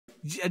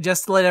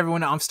Just to let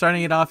everyone know, I'm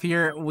starting it off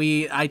here.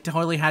 I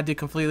totally had to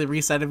completely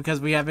reset it because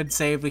we haven't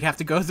saved. We have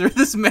to go through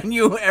this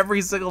menu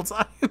every single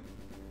time.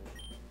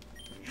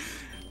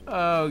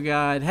 Oh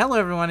god. Hello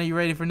everyone, are you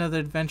ready for another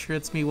adventure?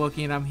 It's me,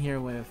 Wokey, and I'm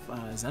here with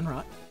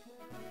Zenrot.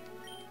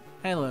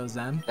 Hello,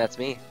 Zen. That's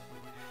me.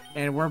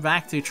 And we're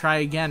back to try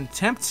again.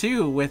 Attempt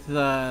 2 with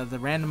the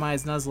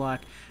randomized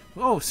Nuzlocke.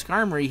 Oh,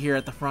 Skarmory here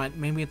at the front.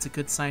 Maybe it's a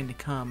good sign to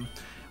come.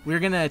 We're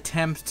going to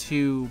attempt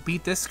to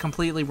beat this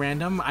completely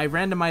random. I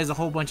randomized a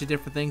whole bunch of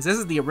different things. This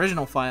is the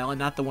original file and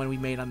not the one we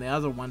made on the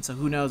other one, so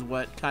who knows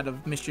what kind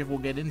of mischief we'll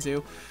get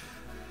into.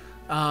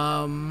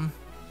 We're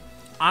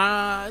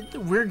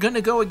going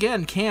to go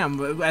again,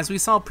 Cam. As we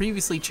saw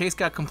previously, Chase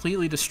got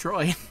completely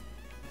destroyed.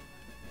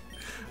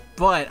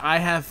 But I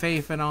have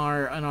faith in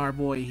our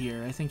boy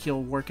here. I think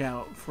he'll work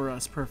out for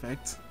us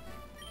perfect.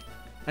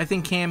 I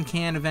think Cam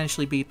can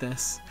eventually beat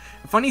this.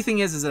 The funny thing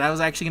is that I was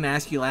actually going to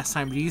ask you last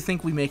time, do you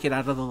think we make it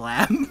out of the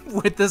lab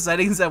with the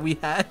settings that we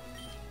had?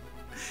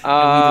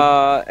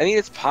 I mean,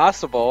 it's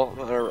possible.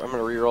 I'm going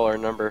to re-roll our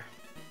number.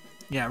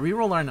 Yeah,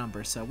 re-roll our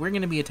number. So we're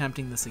going to be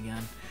attempting this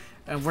again.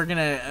 And we're going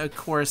to, of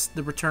course,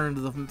 the return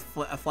to the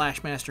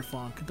Flashmaster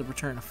Funk, the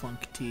return of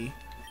Funk T.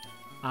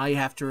 You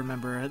have to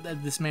remember,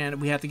 this man,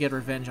 we have to get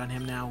revenge on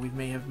him now. We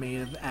may have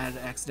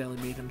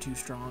accidentally made him too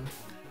strong.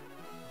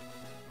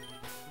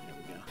 There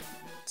we go.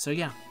 So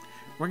yeah,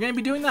 we're going to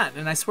be doing that,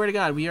 and I swear to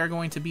God, we are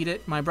going to beat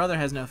it. My brother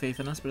has no faith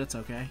in us, but it's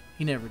okay.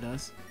 He never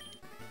does.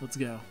 Let's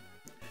go.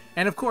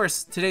 And of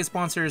course, today's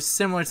sponsor is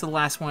similar to the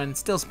last one,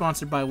 still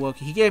sponsored by Wokey.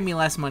 He gave me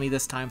less money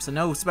this time, so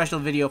no special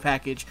video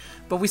package,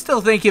 but we still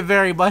thank you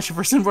very much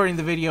for supporting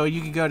the video. You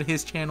can go to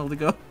his channel to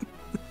go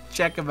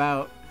check him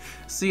out.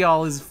 See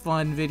all his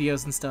fun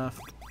videos and stuff.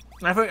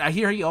 I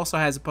hear he also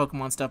has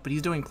Pokemon stuff, but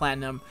he's doing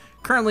Platinum.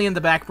 Currently in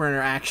the back burner,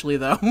 actually,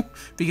 though,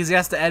 because he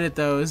has to edit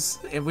those,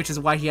 which is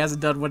why he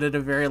hasn't done one in a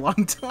very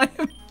long time.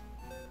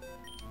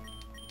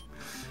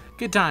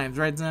 Good times,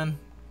 right, Zen?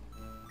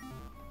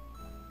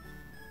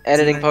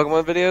 Editing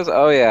Pokemon videos?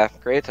 Oh yeah,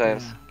 great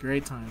times. Yeah,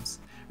 great times.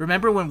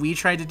 Remember when we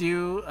tried to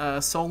do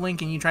Soul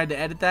Link and you tried to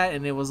edit that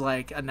and it was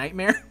like a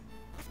nightmare?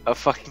 A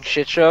fucking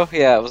shit show?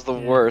 Yeah, it was the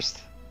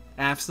worst.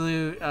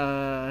 Absolute,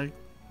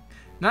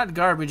 not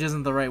garbage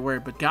isn't the right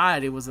word, but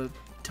God, it was a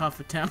tough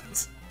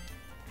attempt.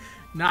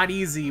 Not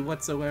easy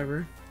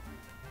whatsoever.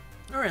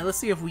 Alright, let's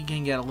see if we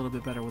can get a little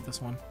bit better with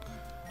this one.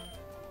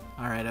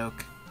 Alright,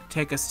 Oak.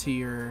 Take us to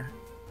your...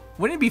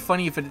 Wouldn't it be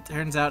funny if it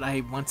turns out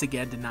I once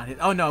again did not hit...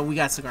 Oh no, we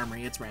got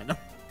Skarmory, it's random.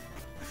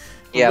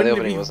 Yeah, the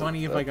opening was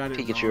funny if I got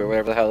Pikachu it or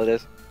whatever the hell it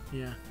is.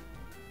 Yeah.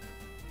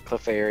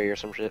 Clefairy or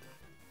some shit.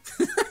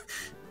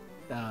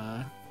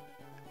 A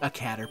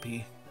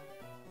Caterpie.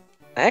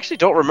 I actually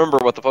don't remember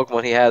what the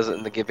Pokemon he has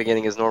in the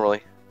beginning is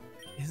normally.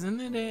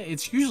 Isn't it?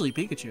 It's usually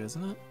Pikachu,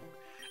 isn't it?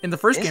 In the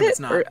first game, it's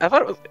not. Or, I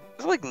thought it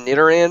was like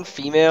Nidoran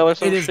female or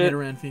something. It is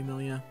Nidoran female,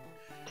 yeah.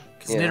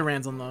 Because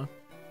Nidoran's on the...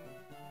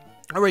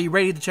 Alright, you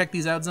ready to check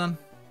these out, Zen?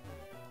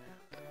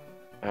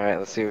 Alright,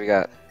 let's see what we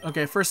got.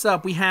 Okay, first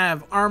up, we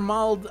have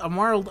Armaldo,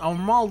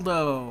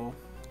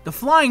 the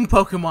flying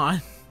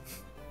Pokemon.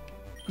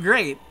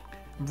 Great.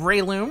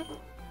 Breloom,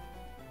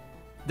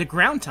 the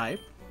ground type.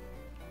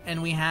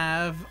 And we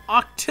have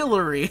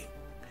Octillery,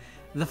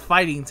 the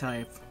fighting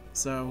type.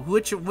 So,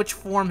 which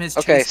form has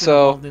Chase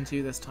evolved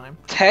into this time?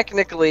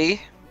 Technically,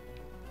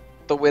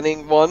 the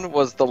winning one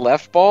was the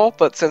left ball,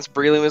 but since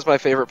Breloom is my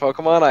favorite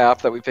Pokemon, I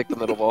opt that we pick the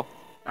middle ball.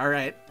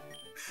 Alright.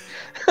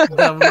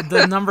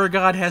 The number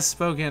god has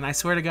spoken. I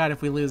swear to God,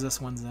 if we lose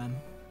this one, then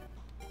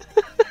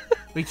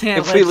we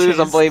can't. If we lose,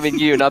 I'm blaming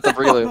you, not the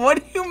Breloom. What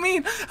do you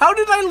mean? How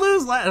did I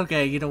lose?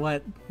 Okay, you know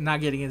what?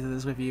 Not getting into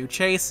this with you,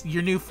 Chase.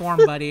 Your new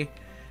form, buddy.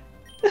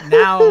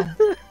 Now,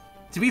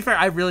 to be fair,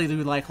 I really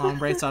do like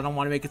Lombre, so I don't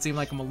want to make it seem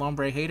like I'm a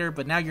Lombre hater.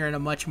 But now you're in a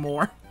much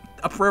more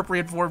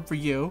appropriate form for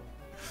you.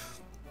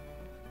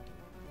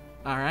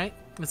 All right,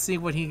 let's see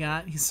what he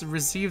got. He's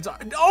received.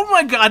 Oh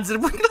my God, we're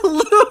gonna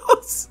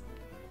lose.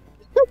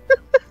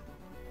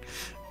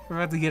 We're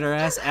about to get our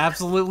ass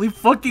absolutely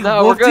fucking.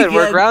 No, we're good.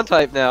 We're ground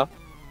type now.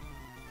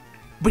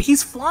 But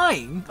he's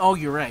flying. Oh,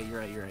 you're right.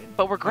 You're right.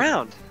 But we're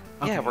ground.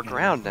 Okay, yeah, we're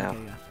ground now.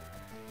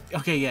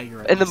 Okay, yeah,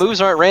 you're right. And the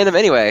moves aren't random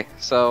anyway,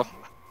 so.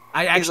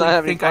 I actually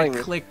think I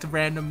clicked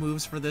random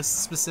moves for this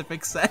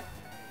specific set.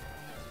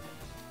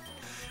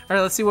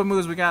 Alright, let's see what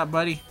moves we got,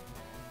 buddy.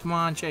 Come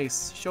on,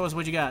 Chase. Show us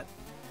what you got.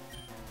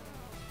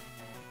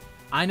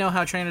 I know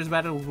how trainers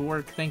battle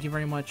work. Thank you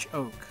very much,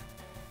 Oak.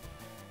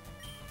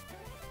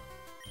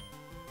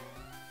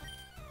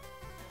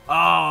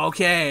 Oh,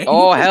 okay.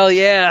 Oh, hell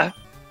yeah.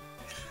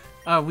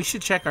 We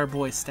should check our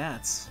boy's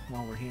stats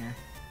while we're here.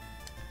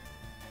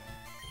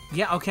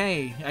 Yeah,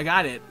 okay. I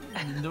got it.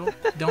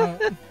 Don't...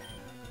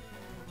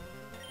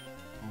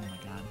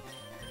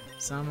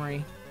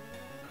 Summary.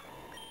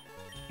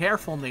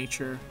 Careful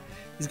nature.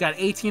 He's got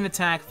 18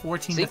 attack,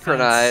 14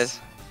 Synchronize.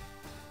 defense.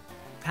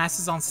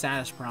 Passes on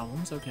status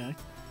problems, okay.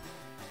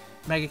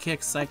 Mega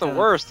Kick, Psycho. The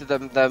worst,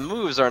 the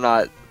moves are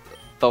not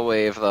the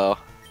wave, though.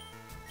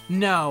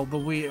 No, but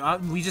we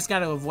just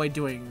gotta avoid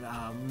doing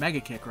Mega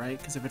Kick, right?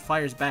 Because if it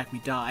fires back, we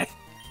die.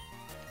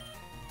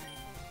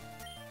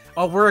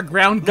 Oh, we're a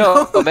ground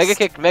No,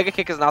 ghost. Mega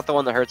Kick is not the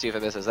one that hurts you if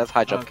it misses. That's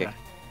high jump Okay. kick.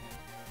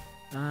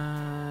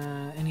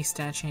 Any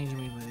stat change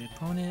made by the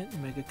opponent,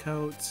 Mega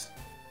Coat.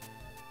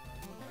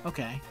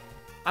 Okay.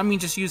 I mean,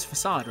 just use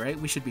Facade, right?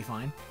 We should be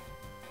fine.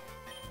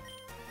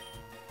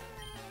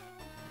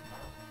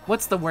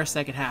 What's the worst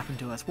that could happen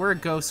to us? We're a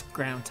ghost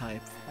ground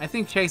type. I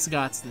think Chase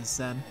got this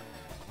then.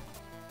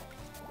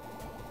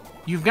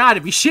 You've got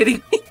to be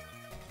shitting me.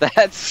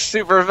 That's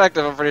super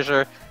effective, I'm pretty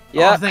sure.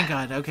 Yeah. Oh, thank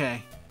God.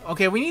 Okay.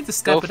 Okay, we need to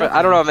step it up.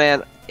 I don't know,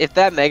 man. If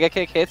that Mega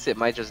Kick hits, it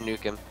might just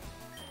nuke him.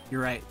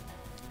 You're right.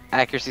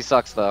 Accuracy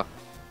sucks, though.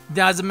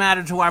 Doesn't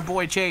matter to our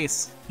boy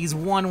Chase. He's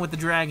one with the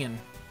dragon.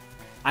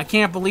 I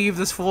can't believe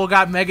this fool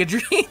got Mega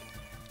Dream.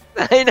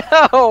 I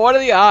know! What are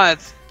the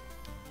odds?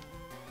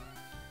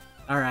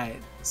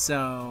 Alright,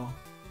 so...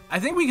 I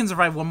think we can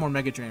survive one more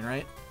Mega Drain,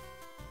 right?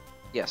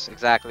 Yes,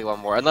 exactly one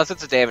more. Unless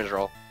it's a damage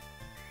roll.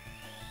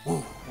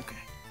 Ooh, okay.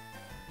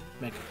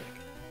 Mega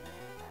Kick.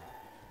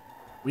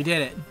 We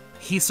did it.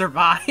 He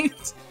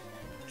survived.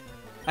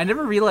 I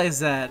never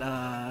realized that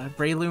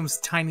Breloom's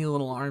tiny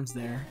little arms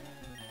there.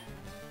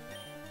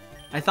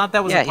 I thought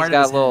that was a part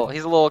of his head.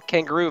 He's a little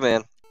kangaroo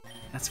man.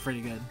 That's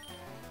pretty good.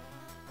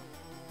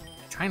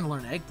 Trying to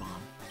learn Egg Bomb.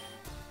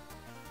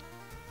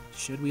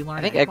 Should we learn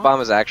I think Egg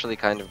Bomb is actually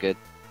kind of good.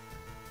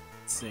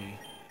 Let's see.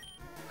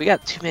 We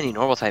got too many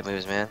normal type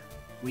moves, man.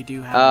 We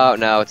do have... Oh,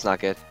 no, it's not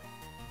good.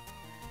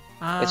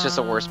 It's just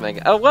a worse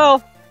Mega... Oh,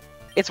 well!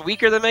 It's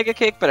weaker than Mega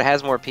Kick, but it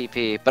has more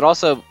PP. But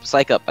also,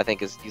 Psych Up, I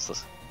think, is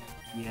useless.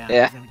 Yeah,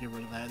 yeah. we're gonna get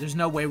rid of that. There's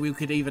no way we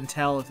could even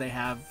tell if they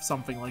have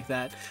something like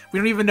that. We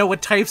don't even know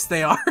what types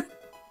they are.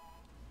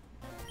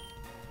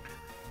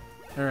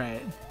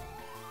 Alright.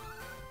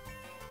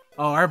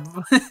 Oh,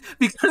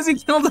 because he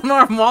killed an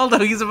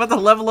Armaldo, he's about to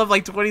level up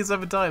like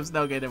 27 times.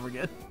 No, okay, then we're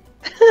good.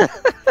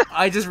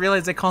 I just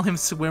realized I call him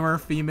Swimmer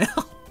Female.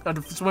 Or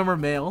Swimmer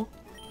Male.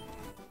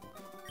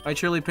 I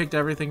truly picked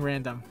everything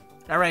random.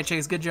 Alright,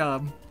 Chase, good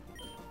job.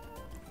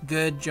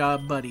 Good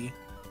job, buddy.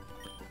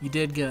 You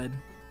did good.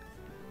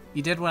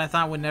 You did what I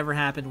thought would never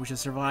happen, which is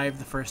survive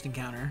the first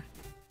encounter.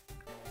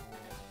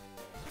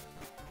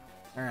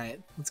 Alright,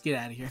 let's get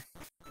out of here.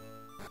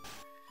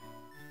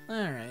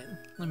 Alright,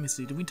 let me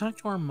see. Did we talk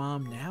to our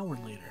mom now or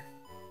later?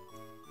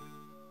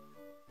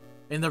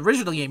 In the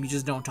original game, you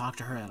just don't talk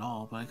to her at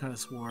all, but I could have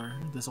swore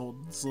this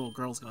little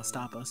girl's gonna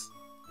stop us.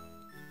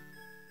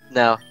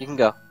 No, you can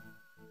go.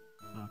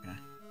 Okay.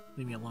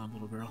 Leave me alone,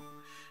 little girl.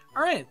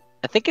 Alright.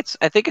 I think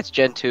it's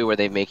Gen 2 where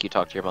they make you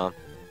talk to your mom.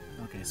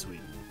 Okay,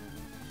 sweet.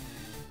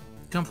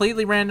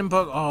 Completely random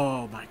book.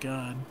 Oh my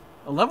god.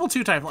 A level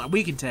 2 type,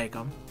 we can take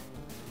him.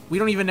 We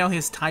don't even know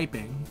his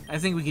typing. I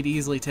think we could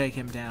easily take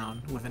him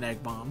down with an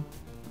Egg Bomb.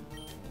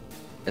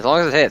 As long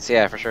as it hits,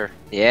 yeah, for sure.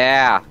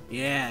 Yeah!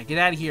 Yeah, get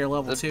out of here,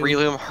 level 2.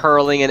 Breloom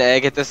hurling an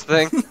egg at this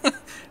thing.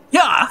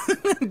 Yeah!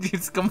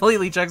 Just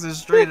completely chucks it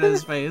straight at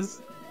his face.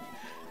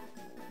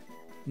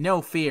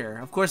 No fear.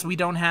 Of course, we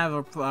don't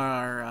have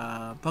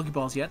our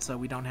Pokeballs yet, so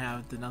we don't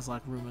have the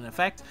Nuzlocke room in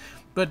effect.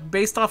 But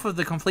based off of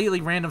the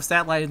completely random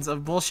stat lines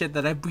of bullshit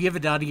that I've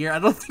given down here, I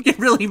don't think it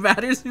really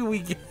matters who we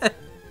get.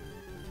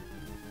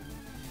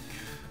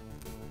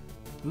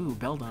 Ooh,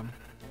 Beldum.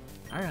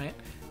 Alright.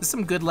 This is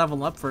some good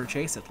level up for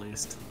Chase, at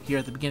least. Here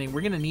at the beginning.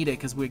 We're gonna need it,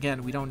 because, we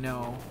don't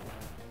know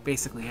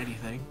basically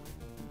anything.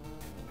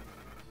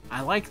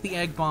 I like the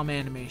Egg Bomb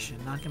animation,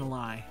 not gonna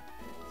lie.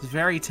 It's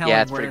very telling.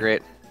 Yeah, it's pretty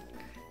great.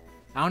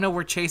 I don't know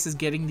where Chase is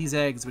getting these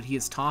eggs, but he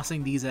is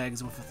tossing these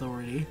eggs with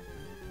authority.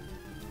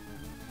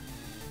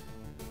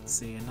 Let's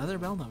see, another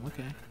Beldum,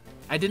 okay.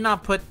 I did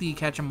not put the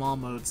catch 'em all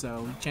mode,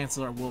 so chances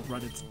are we'll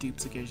run into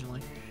dupes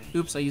occasionally.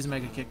 Oops, I used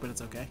Mega Kick, but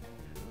it's okay.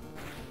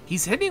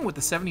 He's hitting with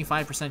the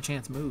 75%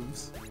 chance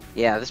moves.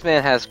 Yeah, this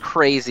man has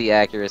crazy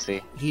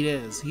accuracy. He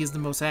is. He is the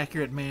most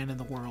accurate man in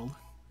the world.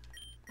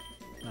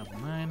 Level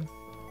 9.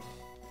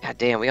 God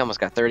damn, we almost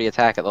got 30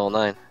 attack at level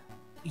 9.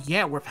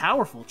 Yeah, we're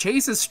powerful.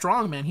 Chase is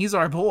strong, man. He's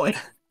our boy.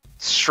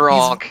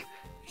 Strong.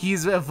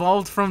 He's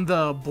evolved from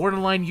the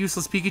borderline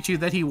useless Pikachu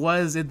that he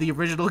was in the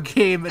original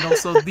game, and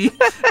also the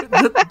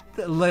not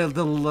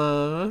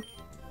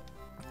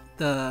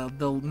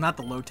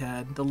the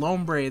Lotad, the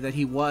Lombre that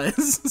he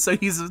was. So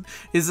he's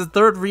a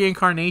third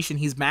reincarnation.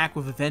 He's back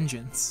with a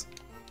vengeance.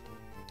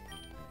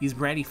 He's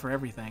ready for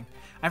everything.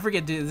 I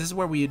forget. This is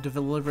where we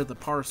deliver the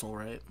parcel,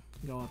 right?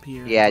 Go up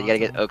here. Yeah, you gotta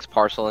get Oak's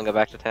parcel and go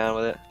back to town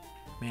with it.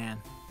 Man.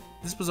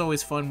 This was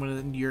always fun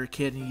when you're a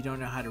kid and you don't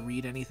know how to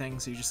read anything,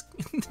 so you're just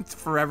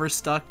forever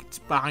stuck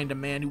behind a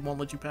man who won't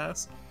let you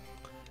pass.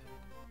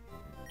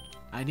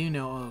 I do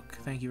know Oak.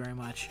 Thank you very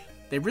much.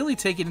 They really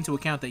take it into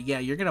account that, yeah,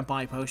 you're gonna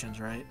buy potions,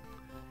 right?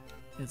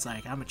 It's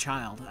like, I'm a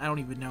child. I don't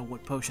even know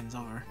what potions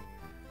are.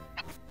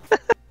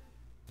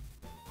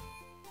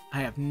 I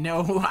have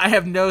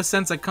no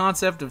sense of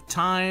concept of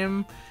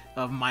time,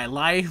 of my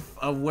life,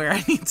 of where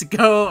I need to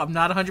go. I'm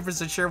not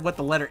 100% sure what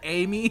the letter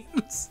A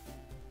means.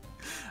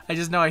 I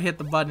just know I hit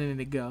the button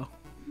and it go.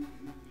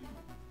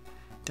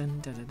 Dun,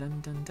 dun, dun, dun,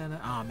 dun, dun.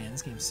 Oh man,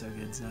 this game's so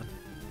good, Zed.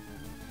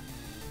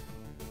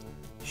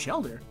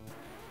 Shelter.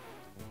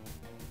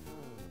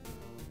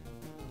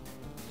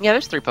 Yeah,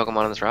 there's 3 Pokemon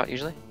on this route,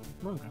 usually.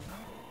 Okay.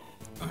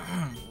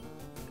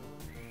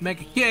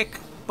 Mega Kick.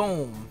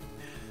 Boom.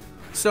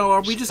 So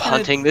are we just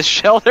hunting this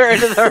shelter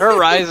into the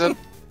horizon?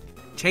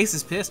 Chase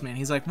is pissed, man.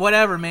 He's like,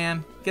 whatever,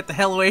 man. Get the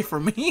hell away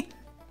from me.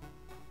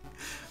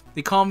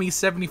 They call me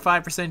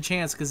 75%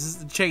 chance because this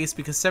is the Chase,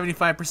 because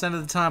 75%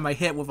 of the time I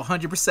hit with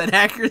 100%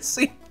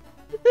 accuracy.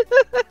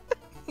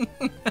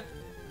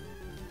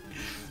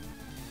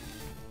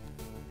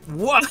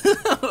 What?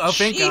 Oh,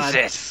 thank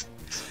Jesus.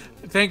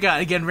 God. Thank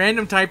God. Again,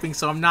 random typing,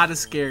 so I'm not as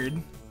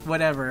scared.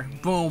 Whatever.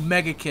 Boom.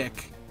 Mega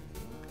Kick.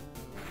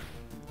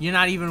 You're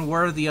not even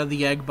worthy of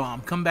the egg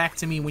bomb. Come back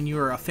to me when you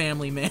are a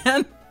family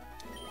man.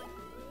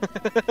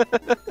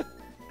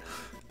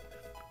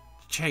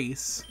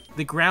 Chase.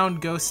 The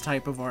ground ghost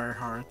type of our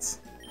hearts.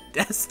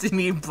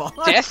 Destiny Bond.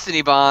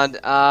 Destiny Bond.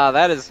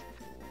 That is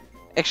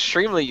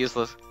extremely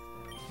useless.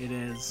 It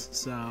is.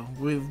 So,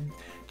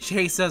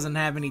 Chase doesn't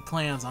have any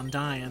plans on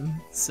dying,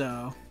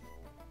 so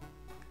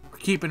we're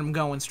keeping him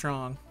going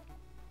strong.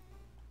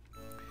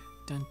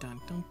 Dun, dun,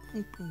 dun,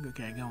 dun, dun.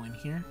 Okay, go in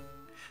here.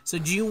 So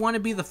do you want to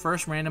be the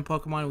first random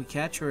Pokemon we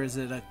catch, or is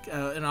it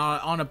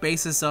on a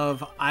basis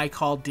of I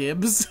call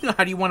dibs?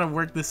 How do you want to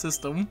work the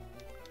system?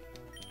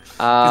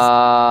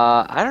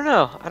 I don't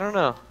know. I don't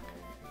know.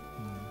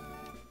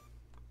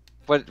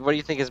 What do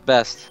you think is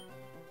best?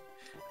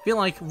 I feel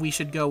like we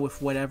should go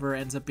with whatever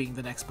ends up being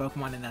the next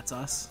Pokemon, and that's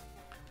us.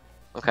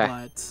 Okay.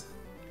 But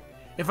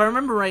if I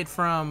remember right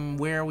from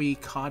where we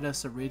caught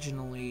us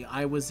originally,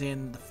 I was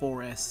in the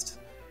forest,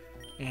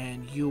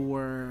 and you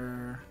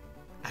were...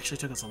 Actually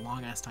took us a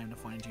long-ass time to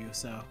find you,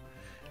 so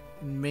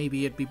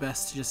maybe it'd be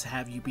best to just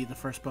have you be the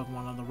first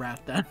Pokemon on the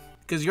route then.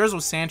 Because yours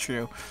was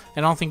Sandshrew,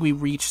 and I don't think we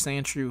reached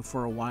Sandshrew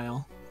for a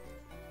while.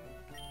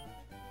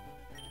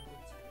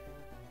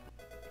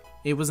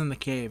 It was in the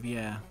cave,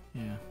 yeah.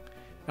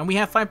 And we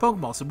have 5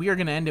 Pokeballs, so we are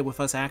going to end it with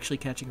us actually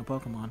catching a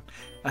Pokemon.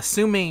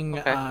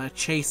 Assuming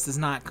Chase does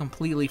not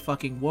completely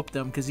fucking whoop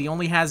them, because he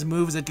only has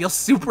moves that deal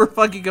super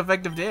fucking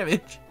effective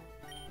damage.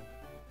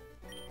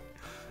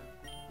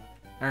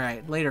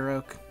 Alright, later,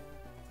 Oak.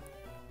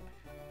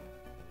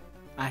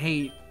 I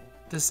hate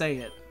to say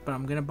it, but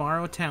I'm gonna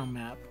borrow a town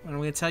map. And I'm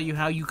gonna tell you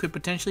how you could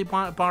potentially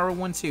borrow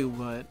one too,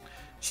 but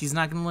she's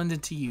not gonna lend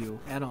it to you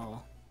at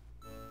all.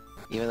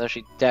 Even though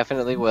she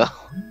definitely will.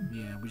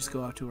 Yeah, we just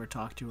go out to her,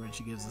 talk to her, and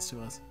she gives this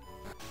to us.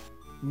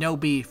 No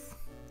beef.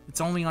 It's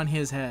only on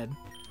his head.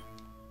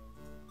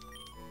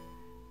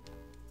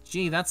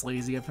 Gee, that's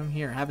lazy of him.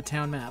 Here, have a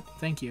town map.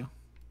 Thank you.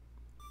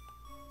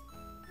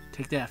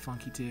 Take that,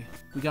 Funky T.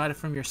 We got it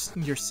from your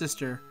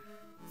sister,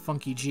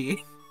 Funky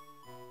G.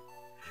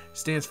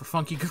 Stands for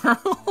Funky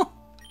Girl.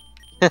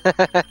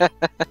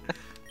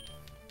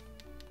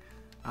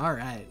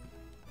 Alright.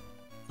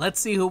 Let's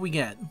see who we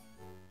get.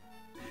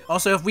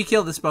 Also, if we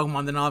kill this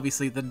Pokemon, then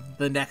obviously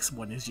the next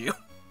one is you.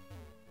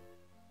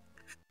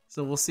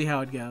 So we'll see how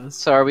it goes.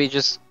 So are we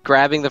just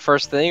grabbing the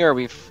first thing, or are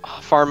we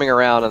farming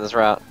around on this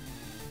route?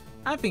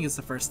 I think it's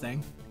the first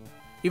thing.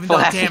 Even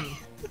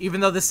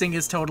though this thing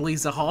is totally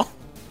Zehal.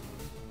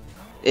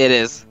 It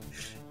is.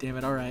 Damn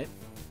it, alright.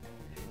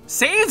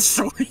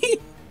 Sandstorm!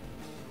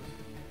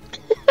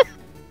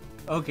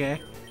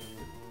 Okay.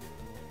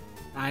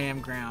 I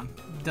am ground.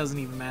 Doesn't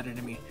even matter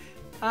to me.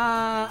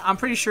 I'm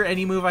pretty sure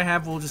any move I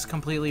have will just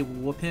completely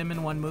whoop him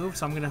in one move,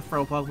 so I'm gonna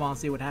throw a Pokeball and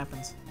see what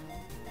happens.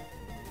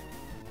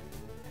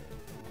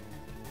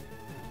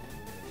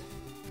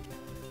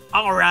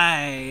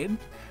 Alright!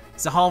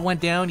 Zehal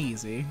went down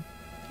easy.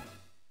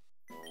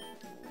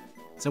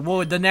 So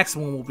the next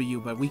one will be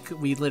you, but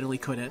we literally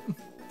couldn't.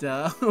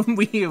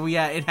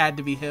 It had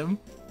to be him.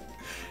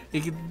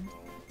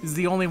 He's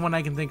the only one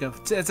I can think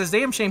of. It's a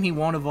damn shame he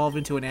won't evolve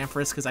into an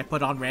Ampharos because I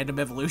put on random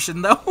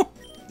evolution though.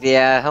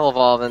 Yeah, he'll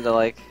evolve into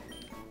like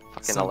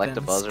fucking something,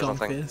 Electabuzz or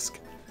something. Stunfisk.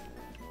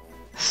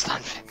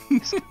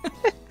 Stunfisk.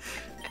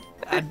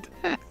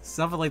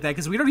 Something like that,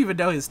 because we don't even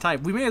know his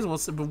type. We may as well,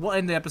 but we'll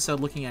end the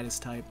episode looking at his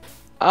type.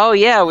 Oh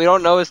yeah, we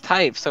don't know his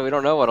type, so we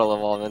don't know what he'll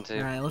evolve into.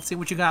 Alright, let's see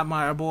what you got,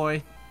 my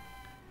boy.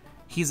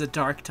 He's a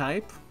dark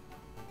type.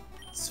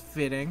 It's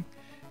fitting.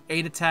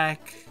 8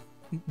 attack,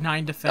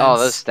 9 defense. Oh,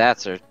 those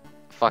stats are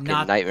fucking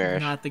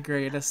nightmarish. Not the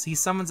greatest. He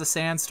summons a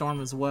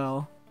sandstorm as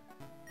well.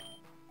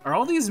 Are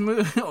all these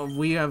moves... Oh,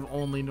 we have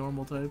only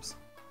normal types.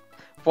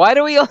 Why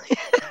do we only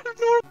have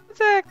normal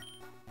attack?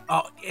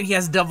 Oh, and he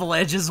has double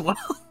edge as well.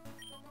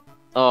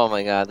 Oh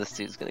my god, this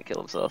dude's gonna kill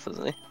himself,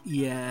 isn't he?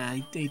 Yeah,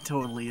 he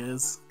totally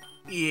is.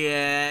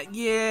 Yeah.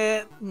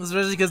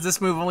 Especially because this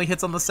move only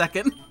hits on the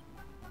second.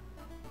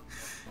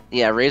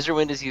 Yeah, Razor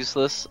Wind is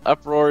useless,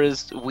 Uproar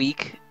is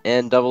weak,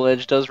 and Double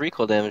Edge does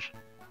recoil damage.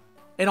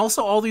 And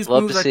also all these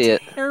moves are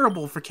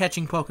terrible for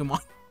catching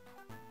Pokemon.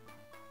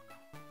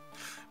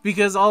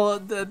 Because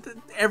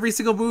every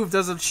single move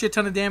does a shit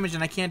ton of damage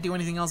and I can't do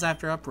anything else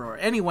after Uproar.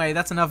 Anyway,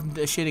 that's enough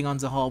shitting on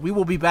Zehal. We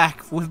will be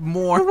back with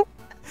more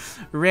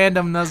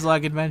random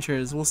Nuzlocke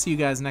adventures. We'll see you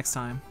guys next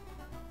time.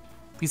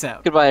 Peace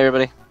out. Goodbye,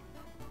 everybody.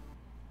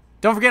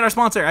 Don't forget our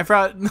sponsor. I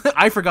forgot,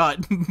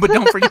 but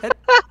don't forget.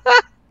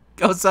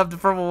 Go sub to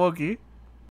Purple Wokey.